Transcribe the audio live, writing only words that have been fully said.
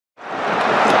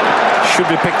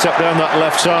should be picked up down that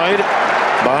left side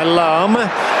by Lam.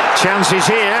 Chances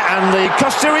here, and the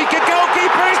Costa Rica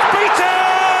goalkeeper is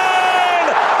beaten!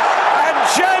 And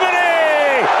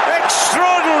Germany,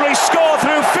 extraordinary score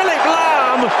through Philipp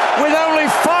Lam with only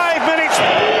 5 minutes.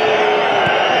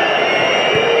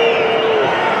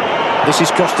 This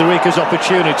is Costa Rica's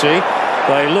opportunity.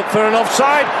 They look for an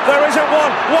offside. There isn't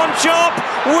one. One chop.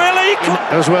 Willie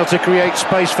as well to create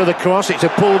space for the cross. It's a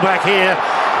pullback here.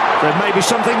 There may be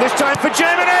something this time for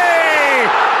Germany.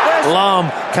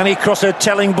 Lam, can he cross a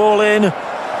telling ball in?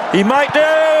 He might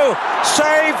do.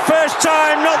 Save first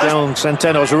time. Not this.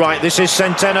 Centeno's right. This is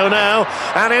Centeno now,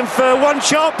 and in for one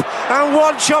chop, and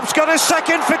one chop's got a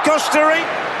second for Costa Rica.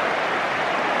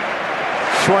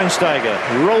 Schweinsteiger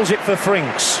rolls it for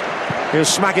Frinks. He'll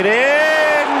smack it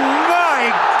in.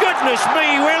 My goodness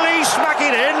me, Willie, smack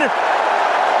it in.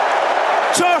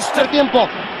 Tossed. Tiempo.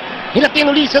 Y la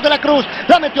tiene Ulises de la Cruz.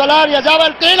 La metió al área. Ya va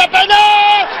el tiro. ¡La pegó!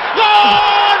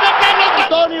 ¡Gol de Carlos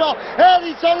Antonio!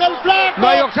 Edison el flaco. No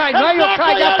hay offside, no hay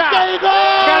offside. Ya está.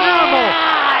 Ganamos.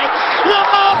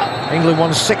 England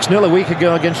won 6-0 a week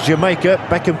ago against Jamaica.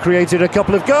 Beckham created a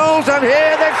couple of goals, and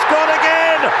here they've scored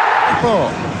again.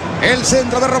 El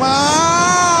centro de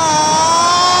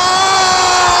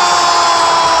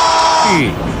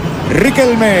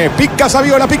Riquelme, pica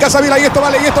Saviola, y esto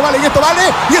vale, y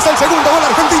es el segundo gol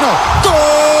argentino. ¡Gol!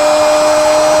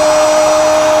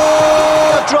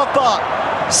 Drogba,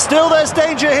 still there's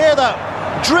danger here though.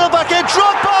 Drill back in,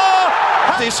 Drogba!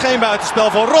 Het is geen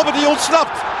buitenspel voor Robben, die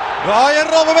ontsnapt. Ryan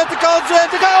Robben met de kans en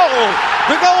de goal.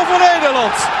 De goal voor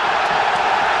Nederland.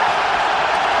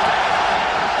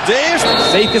 De eerste.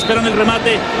 Seis que esperan el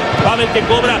remate. Pavel que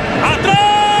cobra. ¡Atrás!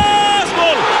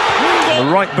 The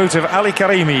right boot of Ali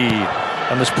Karimi,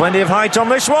 and there's plenty of height on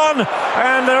this one,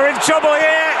 and they're in trouble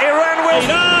here. Iran will.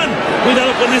 Irán,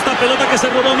 cuidado con esta pelota que se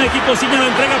robó México. Ciña la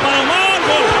entrega para Omar.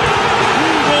 Gol.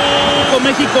 Con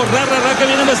México, ra que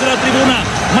viene desde la tribuna.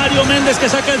 Mario Méndez que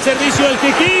saca el servicio. El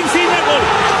Kikín, Ciña, gol.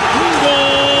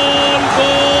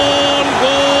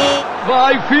 Gol.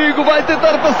 Vai Figo, vai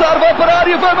tentar passar, vai para a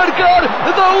área, vai marcar.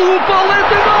 Dá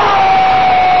palete, gol.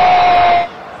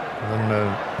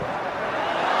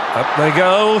 Up they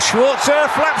go, Schwarzer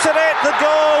flaps at it, the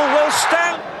goal will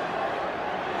stand.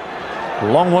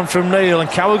 Long one from Neil, and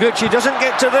Kawaguchi doesn't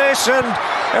get to this, and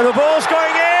the ball's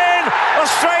going in.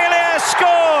 Australia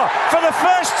score for the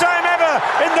first time ever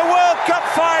in the World Cup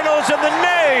finals, and the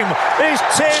name is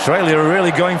Tim. Australia are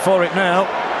really going for it now.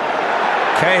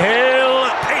 Cahill,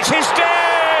 it's his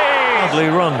day! Hardly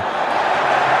run.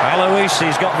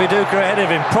 Aloisi's got Viduka ahead of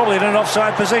him, probably in an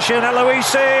offside position.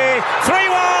 Aloisi,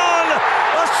 3-1!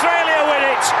 Australia win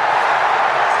it.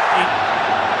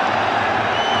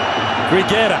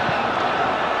 Grigera.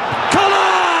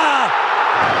 Kola!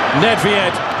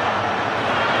 Nedved.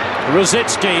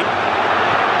 Rosicki.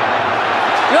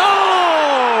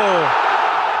 Oh!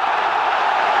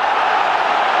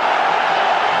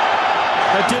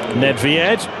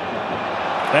 Nedved.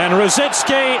 And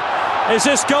Rosicki. Is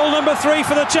this goal number 3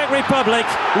 for the Czech Republic?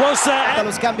 Was there...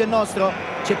 Lo scambio è nostro,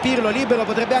 c'è Pirlo libero,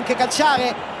 potrebbe anche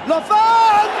calciare, lo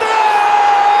fa Andrea!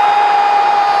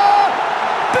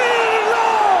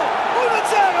 Pirlo!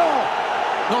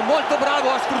 1-0! No, molto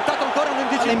bravo, ha sfruttato ancora un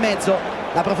indicibile. In mezzo,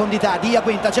 la profondità di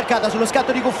Iaquinta, cercata sullo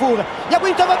scatto di Kufur.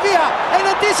 Iaquinta va via, è in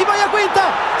anticipo Iaquinta,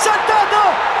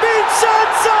 saltato,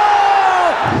 Vincenzo!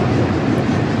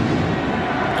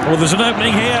 Well, there's an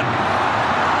opening here.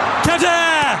 Kader!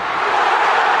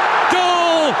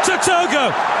 To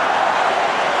Togo.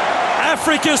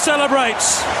 Africa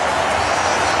celebrates.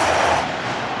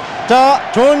 자,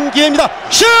 좋은 기회입니다.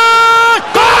 슛!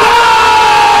 골!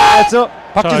 됐어.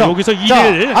 박지성. 자, 여기서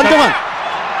 2대1. 안정환.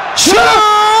 슛!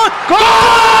 골!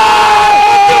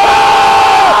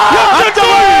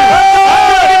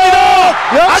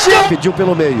 역시 pediu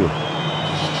pelo meio.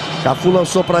 Cafu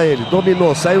lançou para ele,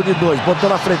 dominou, saiu de 2, botou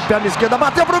na frente, perna esquerda,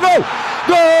 bateu pro gol.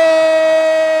 Gol!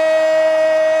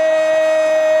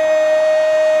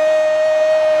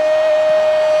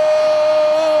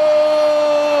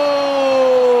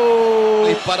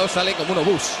 Disparo, sale como un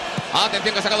obús.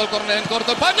 Atención que ha sacado el córner en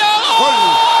corto. ¡España! ¡Gol!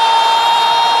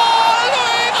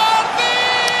 ¡Luis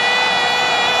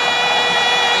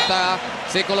García!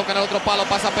 Se coloca en el otro palo,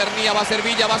 pasa Pernilla, va a ser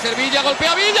Villa,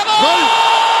 golpea Villa, ¡gol! ¡Gol!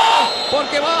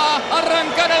 Porque va a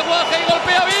arrancar el guaje y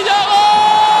golpea Villa,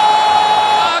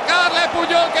 ¡gol! A Carles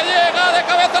Puyol que llega de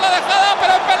cabeza a la dejada,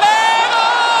 pero en pelea.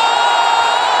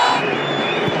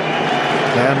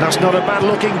 And that's not a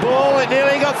bad-looking ball. It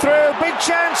nearly got through. Big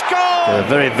chance, goal! A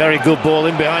very, very good ball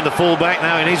in behind the fullback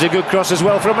now. He needs a good cross as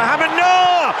well from Mohamed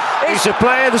Noor. He's a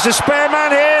player. There's a spare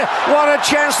man here. What a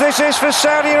chance this is for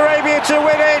Saudi Arabia to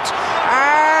win it.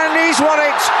 And he's won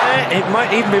it. It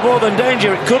might even be more than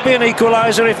danger. It could be an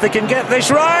equaliser if they can get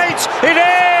this right. It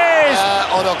is!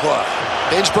 Odokor.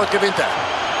 Den Spurt gewinnt er.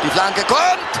 Die Flanke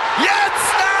kommt.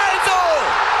 Jetzt also!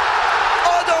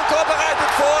 Odokor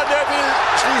bereitet vor. Neville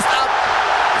schließt ab.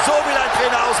 So will ein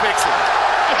Trainer auswechseln.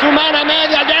 Humana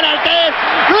media, llena el test.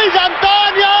 Luis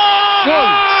Antonio. Gol.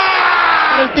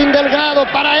 El team Delgado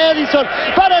para Edison.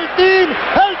 Para el team.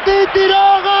 El team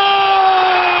tiró. Gol.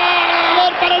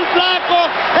 Para el flaco.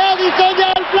 Edison y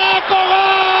el flaco.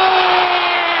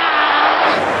 Gol.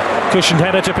 Cushioned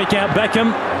header to pick out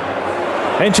Beckham.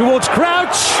 In towards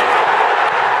Crouch.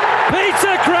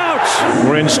 Peter Crouch.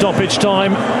 We're in stoppage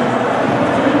time.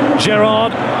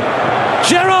 Gerrard.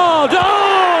 Gerrard.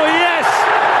 Oh, yes.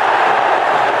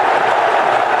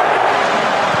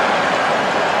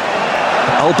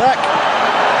 Back.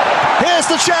 Here's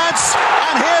the chance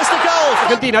and here's the goal.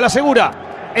 Argentina la asegura.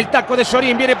 El taco de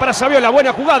Sorín viene para Saviola.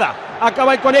 Buena jugada.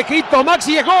 Acaba el conejito.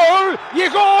 Maxi es gol. Y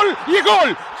es gol. Y es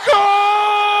gol. ¡Gol!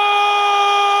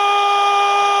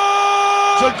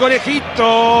 El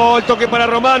conejito. El toque para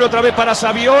Romano. Otra vez para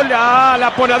Saviola.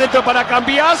 La pone adentro para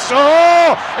Cambiaso.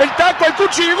 El taco. El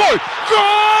cuchi. Y gol.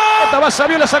 ¡Gol! Estaba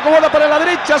Saviola. Sacó bola para la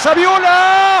derecha.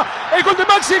 Saviola. El gol de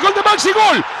Maxi. El gol de Maxi.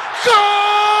 Gol. ¡Gol!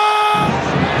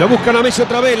 Lo buscan a Messi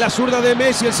otra vez, la zurda de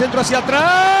Messi, el centro hacia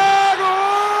atrás.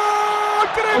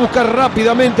 ¡Gol! Busca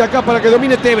rápidamente acá para que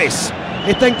domine Tevez.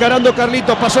 Está encarando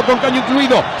Carlitos, pasó con caño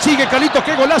incluido. Sigue Carlitos,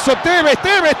 qué golazo. Tevez,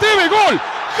 gol.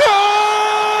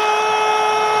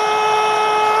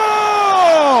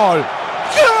 ¡Gol! ¡Gol!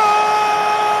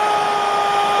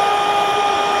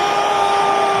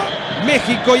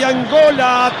 México y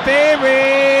Angola,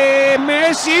 Tevez,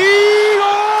 Messi.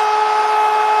 ¡Gol!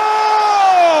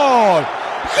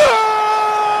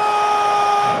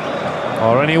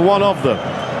 Or any one of them.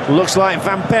 Looks like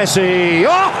Van Persie.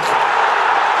 Oh!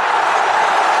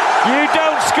 You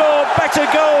don't score better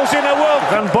goals in a world.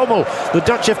 Van Bommel, the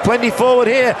Dutch have plenty forward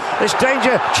here. There's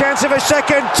danger, chance of a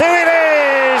second. Two it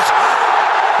is!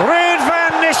 Ruud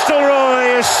van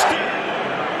Nistelrooy.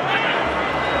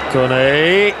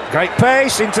 Kone, great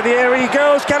pace, into the area he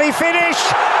goes. Can he finish?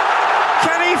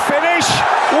 Can he finish?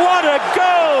 What a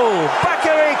goal!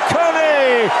 Bakary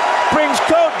Kone brings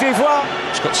Côte d'Ivoire.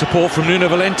 He's got support from Nuno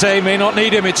Valente, may not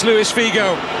need him. It's Luis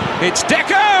Figo. It's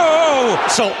Deco!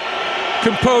 So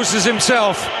composes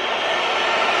himself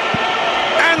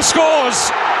and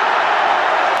scores.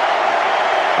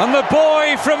 And the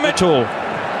boy from Mitchell.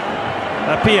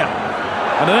 Apia.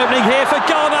 And an opening here for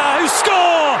Ghana, who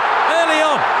score early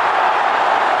on.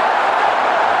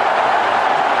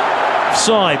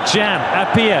 Side, Jam,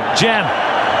 Apia, Jam.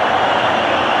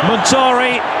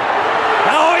 Montari.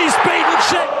 Oh, he's beaten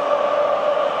Czech.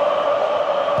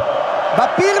 Va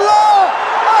Pirlo.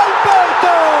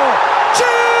 Alberto.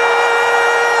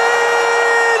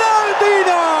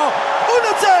 Ginaldino.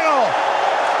 1-0.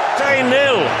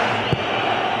 1-0.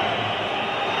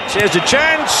 Here's a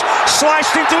chance.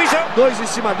 Sliced into his own. Dois em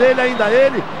cima dele, ainda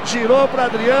ele. Girou para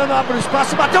Adriano, abre o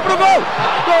espaço, bateu pro gol.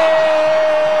 Gol!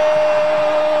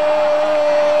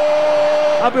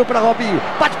 Abriu para Robinho,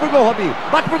 bate pro gol, Robinho.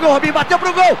 Bate pro gol, Robinho, bateu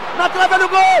pro gol. Na trave do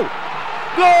gol.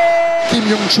 Gol! Kim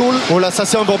Jong-chul. Oh là, ça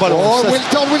c'est un bon ballon. Oh,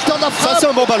 Wilton la frappe. Ça c'est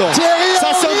un bon ballon.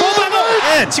 Ça c'est un bon ballon.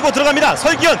 네, 치고 들어갑니다.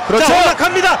 설기현. 그렇죠. 자,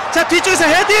 올라갑니다. 자, 뒤쪽에서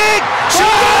헤딩. 슛!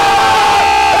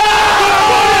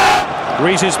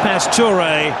 Reese's pass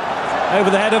Toure. Over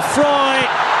the head of Fry.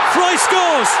 Fry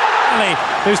scores. Ali,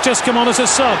 who's just come on as a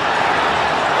sub.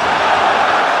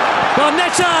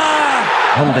 Barnetta.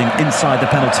 Holding inside the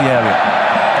penalty area.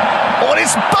 Oh,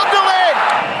 it's bundling.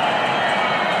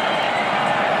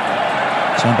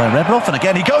 Turned by Rebrov, and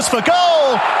again he goes for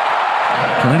goal.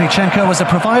 Kalinichenko was a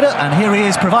provider, and here he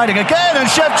is providing again, and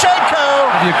Shevchenko.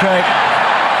 Ukraine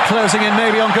closing in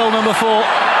maybe on goal number 4.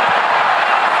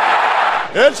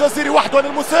 الجزيري وحده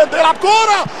للمساند يلعب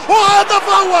كورة وهدف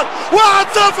أول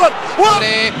 1-0.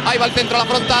 Ahí va el centro, la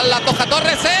frontal, la toja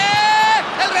Torres.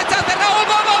 El rechace, Raúl,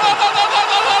 gol, gol, gol, gol, gol, gol,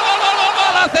 gol, gol, gol, gol,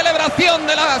 gol. La celebración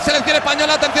de la selección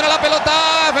española. Atención a la pelota.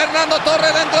 Fernando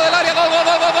Torres dentro del área. Gol, gol,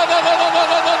 gol, gol, gol, gol, gol, gol,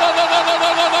 gol, gol, gol, gol, gol,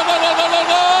 gol, gol, gol, gol,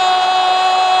 gol.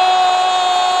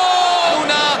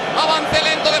 Una avance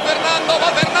lento de Fernando. Va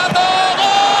Fernando.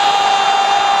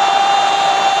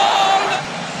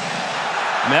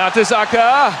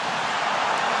 Mertesacker,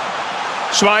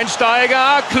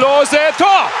 Schweinsteiger, Klose,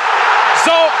 Tor!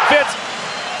 So wird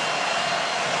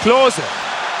Klose,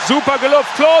 super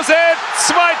gelupft, Klose,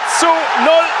 2-0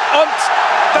 und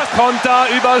das Konter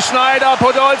über Schneider,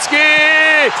 Podolski,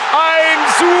 ein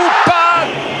super!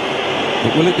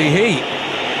 Will it be he?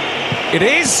 It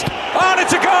is, and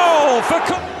it's a goal for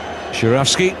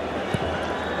Shuravsky.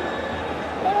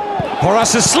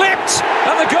 Horace has slipped,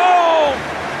 and the goal!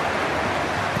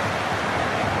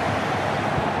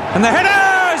 And the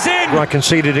header is in! I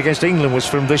conceded against England was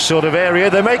from this sort of area.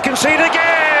 They may concede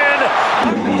again!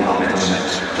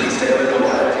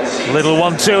 Little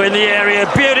 1-2 in the area,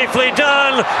 beautifully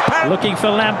done! Looking for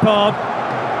Lampard.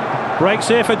 Breaks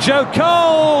here for Joe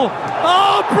Cole!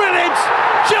 Oh, brilliant!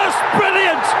 Just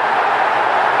brilliant!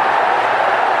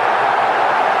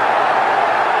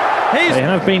 They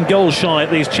have been goal shy at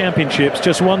these championships,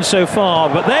 just one so far,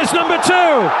 but there's number 2!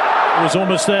 It was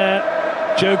almost there.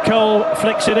 Joe Cole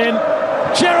flicks it in.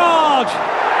 Gerrard!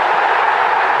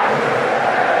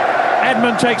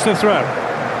 Edmund takes the throw.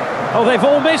 Oh, they've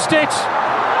all missed it.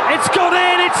 It's gone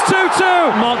in, it's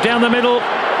 2-2. Mark down the middle.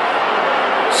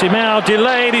 Simao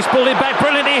delayed, he's pulled it back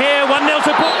brilliantly here. 1-0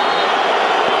 to Paul.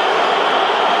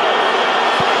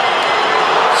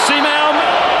 Simao.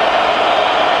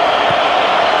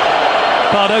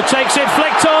 Pardo takes it,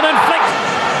 flicked on and flicked.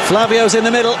 Flavio's in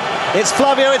the middle. It's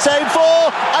Flavio it's aimed for,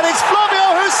 and it's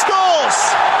Flavio who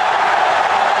scores!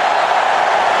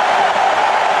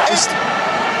 It's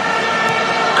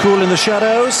cool in the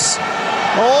shadows.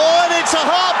 Oh, and it's a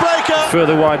heartbreaker!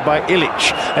 Further wide by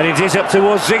Ilic, and it is up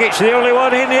towards Zigic, the only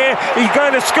one in here. He's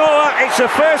going to score. It's the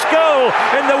first goal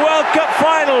in the World Cup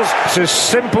finals. It's as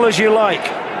simple as you like.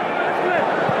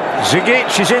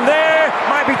 Zigic is in there,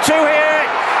 might be 2 here.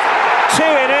 2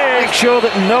 in here. Make sure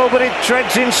that nobody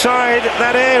treads inside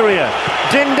that area.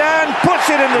 Dindan puts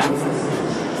it in the...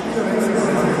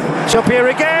 It's up here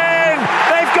again.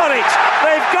 They've got it.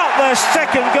 They've got their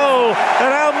second goal,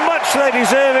 and how much they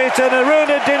deserve it. And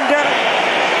Aruna Dindan.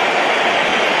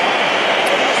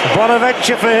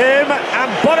 Bonaventure for him, and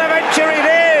Bonaventure it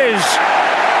is.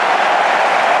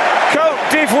 Côte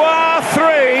d'Ivoire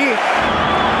 3.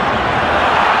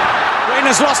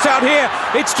 Reyna's lost out here.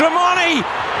 It's Dramani.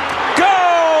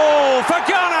 Goal for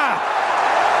Ghana!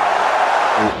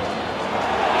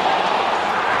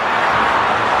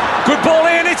 Good ball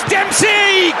in, it's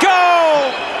Dempsey!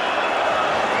 Goal!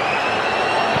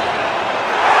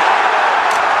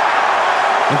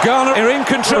 Ghana are in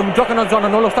control. Giocano a zona,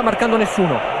 non lo sta marcando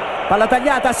nessuno. Palla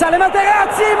tagliata, sale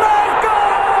Materazzi, Marco!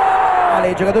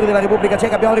 I giocatori della Repubblica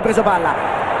Ceca abbiamo ripreso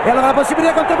palla. E allora la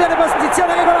possibilità contropiede,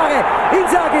 posizione regolare.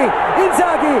 Inzaghi,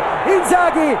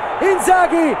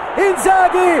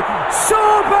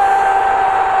 super!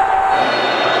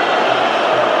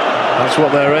 That's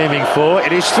what they're aiming for.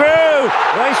 It is through!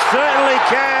 They certainly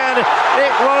can.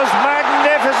 It was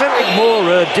magnificent.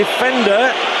 Mora,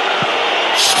 defender,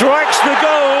 strikes the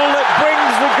goal that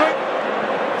brings the grip.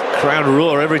 Crowd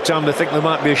roar every time they think there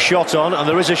might be a shot on, and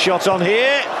there is a shot on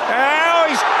here.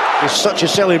 It's such a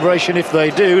celebration if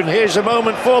they do, and here's a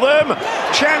moment for them.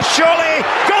 Chance surely,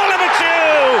 goal number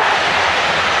 2!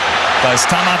 Da ist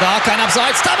Tamada, kein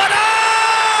Abseits, Tamada!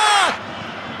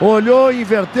 Olhou,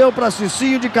 inverteu para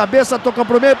Cicinho de cabeça, tocou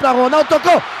pro meio para Ronaldo,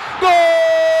 tocou! Gol!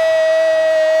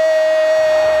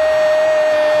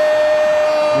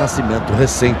 Nascimento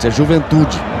recente, a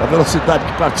juventude, a velocidade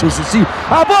que partiu o Cicinho.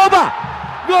 A bomba!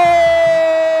 Gol!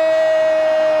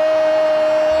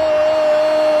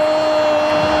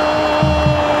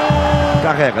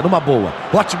 Carrega, numa boa.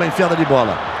 Ótima enfiada de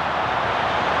bola.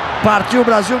 Partiu o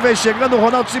Brasil, vem chegando, o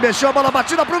Ronaldo se mexeu, a bola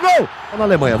batida pro gol. Na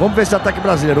Alemanha, vamos ver esse ataque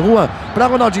brasileiro. Juan para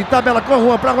Ronaldinho, tabela com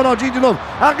Juan para Ronaldinho de novo.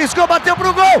 Arriscou, bateu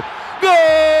pro gol. Gol!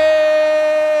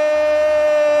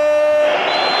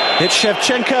 It's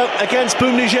Shevchenko against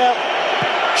Boumnigel.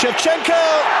 Shevchenko!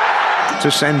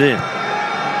 To send in.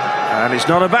 And it's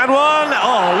not a bad one.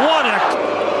 Oh, what a...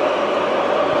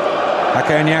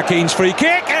 Hakan Yakin's free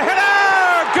kick. A header!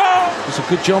 Goal! It's a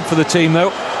good job for the team,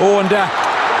 though. Oh, and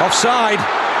offside.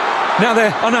 Now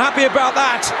they're unhappy about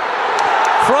that.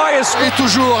 Fryers. Et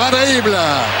toujours un dribble.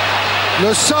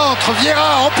 Le centre,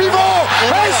 Vieira en pivot.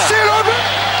 Et c'est le but.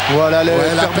 Voilà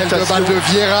l'appel de balle de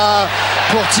Vieira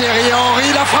pour Thierry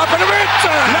Henry. La frappe et le but.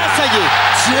 Là, ça y est.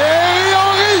 Thierry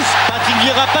Henry. Patrick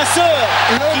Vieira passeur.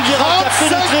 Le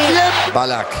 35e.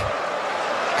 Ballack.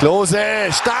 Klose,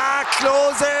 stark,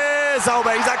 Klose.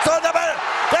 Sauber gesagt. So,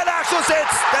 der Nachschuss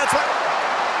jetzt.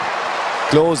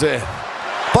 Klose.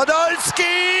 Podolski.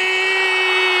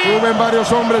 Suben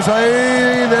varios hombres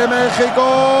ahí de México.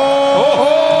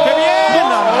 ¡Oh! ¡Qué bien!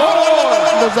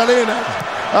 Los Salinas.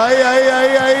 Ahí,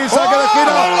 saque de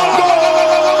esquina.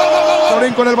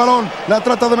 Sorín con el balón, la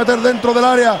trata de meter dentro del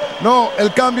área. No,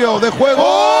 el cambio de juego.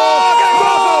 ¡Oh! ¡Qué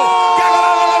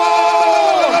gol!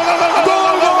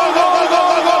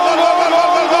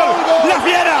 ¡La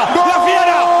Fiera!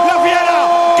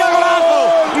 ¡Qué golazo!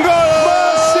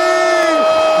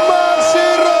 Maxi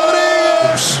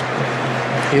Rodríguez.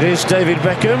 It is David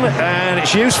Beckham, and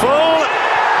it's useful.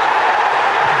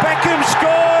 Beckham. Beckham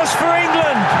scores for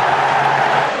England.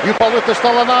 E o Pauleta está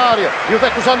lá na área. E o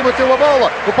Deco já não bateu a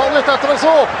bola. O Pauleta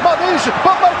atrasou. Maniche,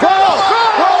 pode marcar. Gol!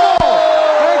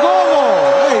 É golo!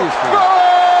 É isso. Gol!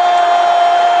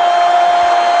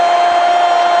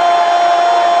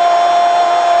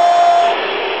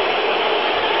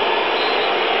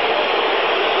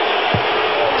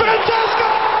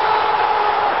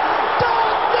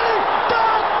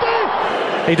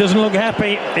 He doesn't look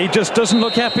happy. He just doesn't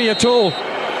look happy at all.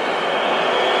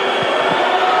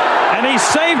 And he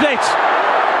saved it.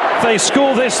 If they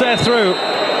score this, they're through.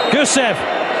 Gusev.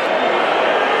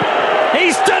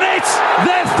 He's done it!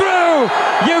 They're through!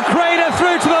 Ukraine are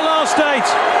through to the last eight.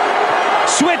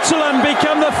 Switzerland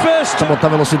become the first. Botar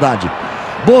velocidade.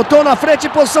 Botou na frente,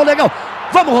 posição legal.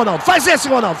 Vamos, Ronaldo. Faz esse,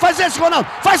 Ronaldo. Faz esse, Ronaldo.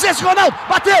 Faz esse, Ronaldo.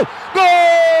 Bateu. Gol!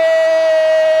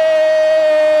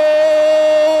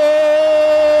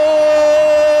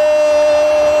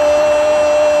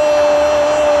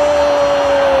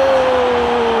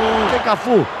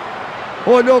 Cafu,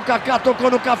 olhou o Kaká, tocou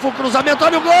no Cafu, cruzamento,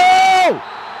 olha o gol!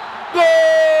 Gol!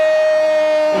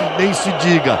 Nem se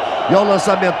diga. E ao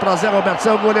lançamento para Zé Roberto,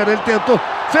 o goleiro, ele tentou,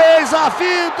 fez a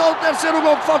finta, o terceiro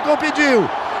gol que o Falcão pediu.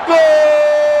 Gol!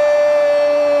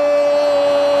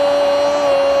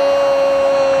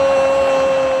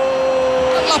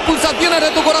 Las pulsaciones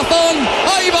de tu corazón.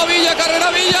 Ahí va Villa,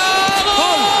 carrera Villa.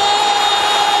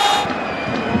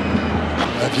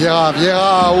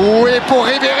 Vieira, oui, pour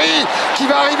Ribéry qui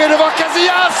va arriver devant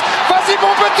Casillas. Vas-y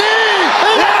mon petit.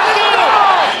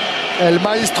 El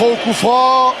Maestro au coup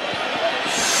franc.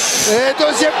 Et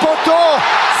deuxième poteau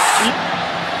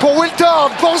pour Wilton,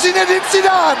 pour Zinedine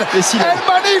Zidane. El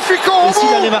Magnifico au bout,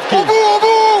 le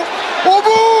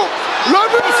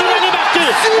but. Et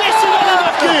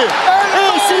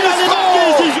s'il allait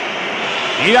marquer.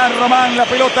 Irán Román, la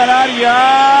pelota en área.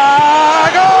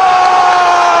 ¡Gol!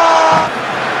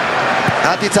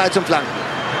 Hat die Zeit zum Flanken.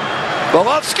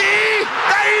 Borowski,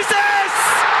 da ist es!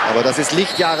 Aber das ist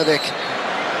Lichtjahre weg.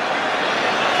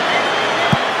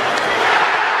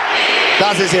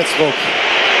 Das ist jetzt Druck.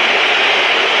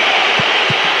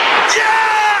 Ja,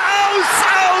 aus,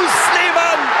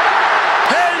 Lehmann!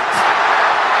 Hält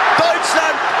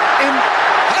Deutschland im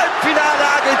Halbfinale.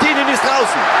 Argentinien ist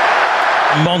draußen.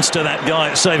 Monster, that guy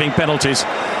at saving penalties.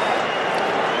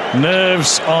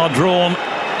 Nerves are drawn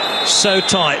so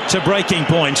tight to breaking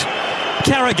point.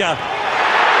 Carragher.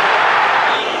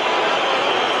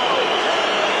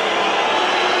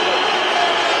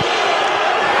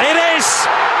 It is!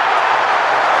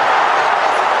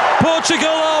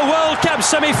 Portugal are World Cup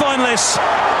semi-finalists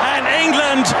and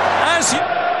England as... Si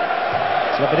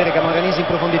va a vedere Camoranesi in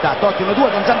profondità. Totti 1-2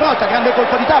 con Zambrotta, grande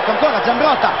colpo di tacco ancora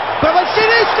Zambrotta. Prova il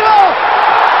sinistro!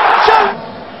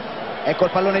 Ecco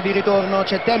il pallone di ritorno,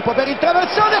 c'è tempo per il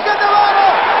traversone,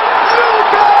 Cannavaro!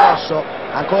 Luca!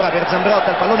 Ancora per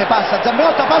Zambrotta, il pallone passa,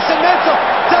 Zambrotta passa in mezzo,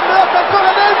 Zambrotta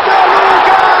ancora dentro,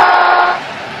 Luca!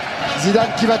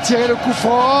 Zidane qui va tirer le coup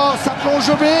franc, ça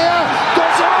plonge bien.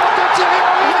 Attention, Thierry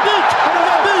Henry!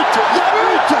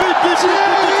 Thierry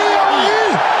Henry!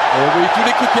 Oh oui, tous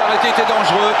les coups de pied arrêtés étaient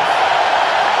dangereux.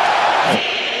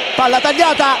 Palla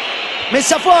tagliata,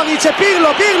 messa fuori, c'è Pirlo,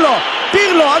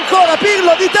 ancora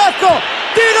Pirlo di tacco,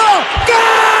 tiro, gol!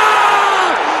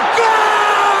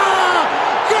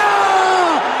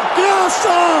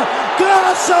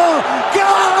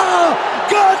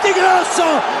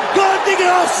 Gol di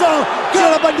Grosso, gira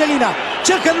la bandierina,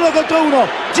 cerca l'uno contro uno,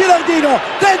 Gilardino,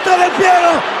 dentro Del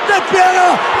Piero,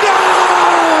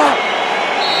 gol!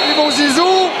 Et mon Zizou.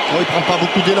 Oh, il prend pas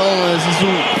beaucoup d'élan,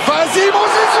 Zizou. Vas-y mon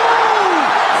Zizou.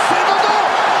 C'est dedans.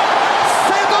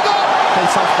 Quel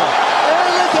sang-froid.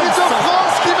 Et l'équipe de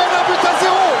France qui mène un but à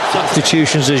 0.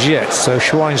 Substitutions as yet, so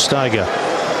Schweinsteiger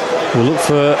will look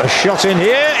for a shot in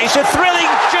here. It's a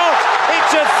thrilling shot.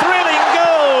 It's a thrilling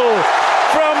goal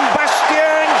from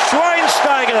Bastian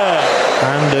Schweinsteiger.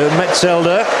 And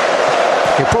Metzelder,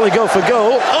 he'll probably go for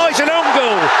goal. Oh, it's an own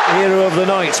goal. Hero of the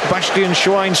night, Bastian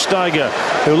Schweinsteiger,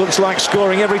 who looks like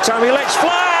scoring every time he lets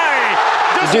fly.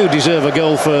 They do deserve a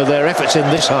goal for their efforts in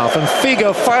this half. And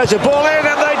Figo fires a ball in,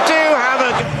 and they do have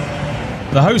a...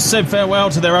 The hosts said farewell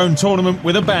to their own tournament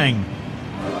with a bang.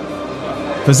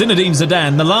 For Zinedine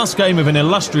Zidane, the last game of an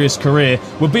illustrious career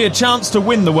would be a chance to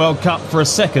win the World Cup for a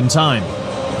second time.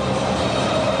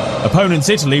 Opponents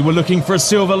Italy were looking for a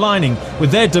silver lining,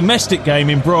 with their domestic game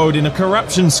embroiled in a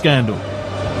corruption scandal.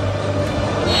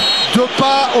 2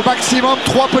 pas au maximum,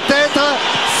 3 peut-être.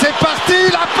 C'est parti,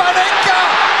 la Panenka.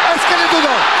 Est-ce qu'elle est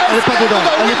dedans? Elle n'est pas dedans.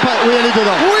 Oui, elle est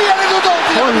dedans. Oui, elle est dedans.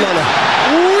 Oh là là.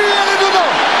 Oui, elle est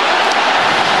dedans.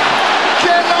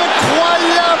 Quel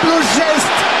incroyable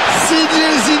geste signé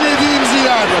Zinedine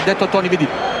Zidane. detto Tony, vedi.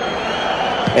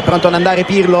 È pronto ad andare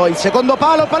Pirlo, il secondo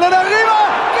palo, pallone arriva!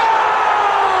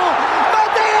 Gol!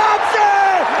 Materazzi!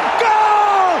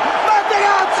 Gol!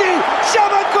 Materazzi!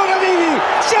 Siamo ancora vivi!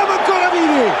 Siamo ancora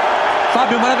vivi!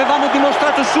 Fabio, ma l'avevamo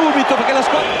dimostrato subito perché la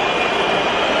squadra...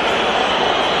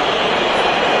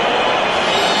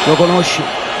 Lo conosci?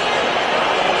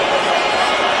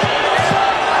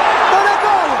 Non è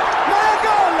gol! Non è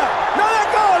gol! Non è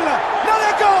gol! Non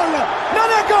è gol! Non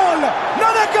è gol!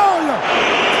 Non è gol!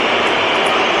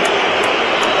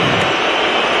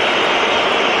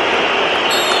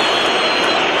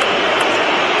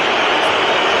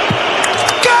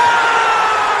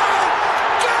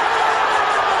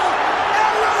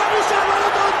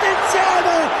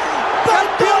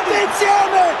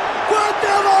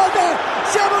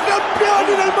 Siamo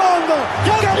campioni del mondo!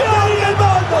 Campioni del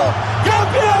mondo!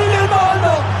 Campioni del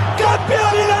mondo!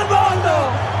 Campioni del mondo!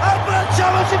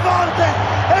 Abbracciamoci forte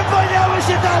e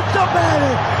vogliamoci tanto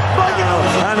bene!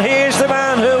 Vogliamoci! And he is the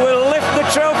man who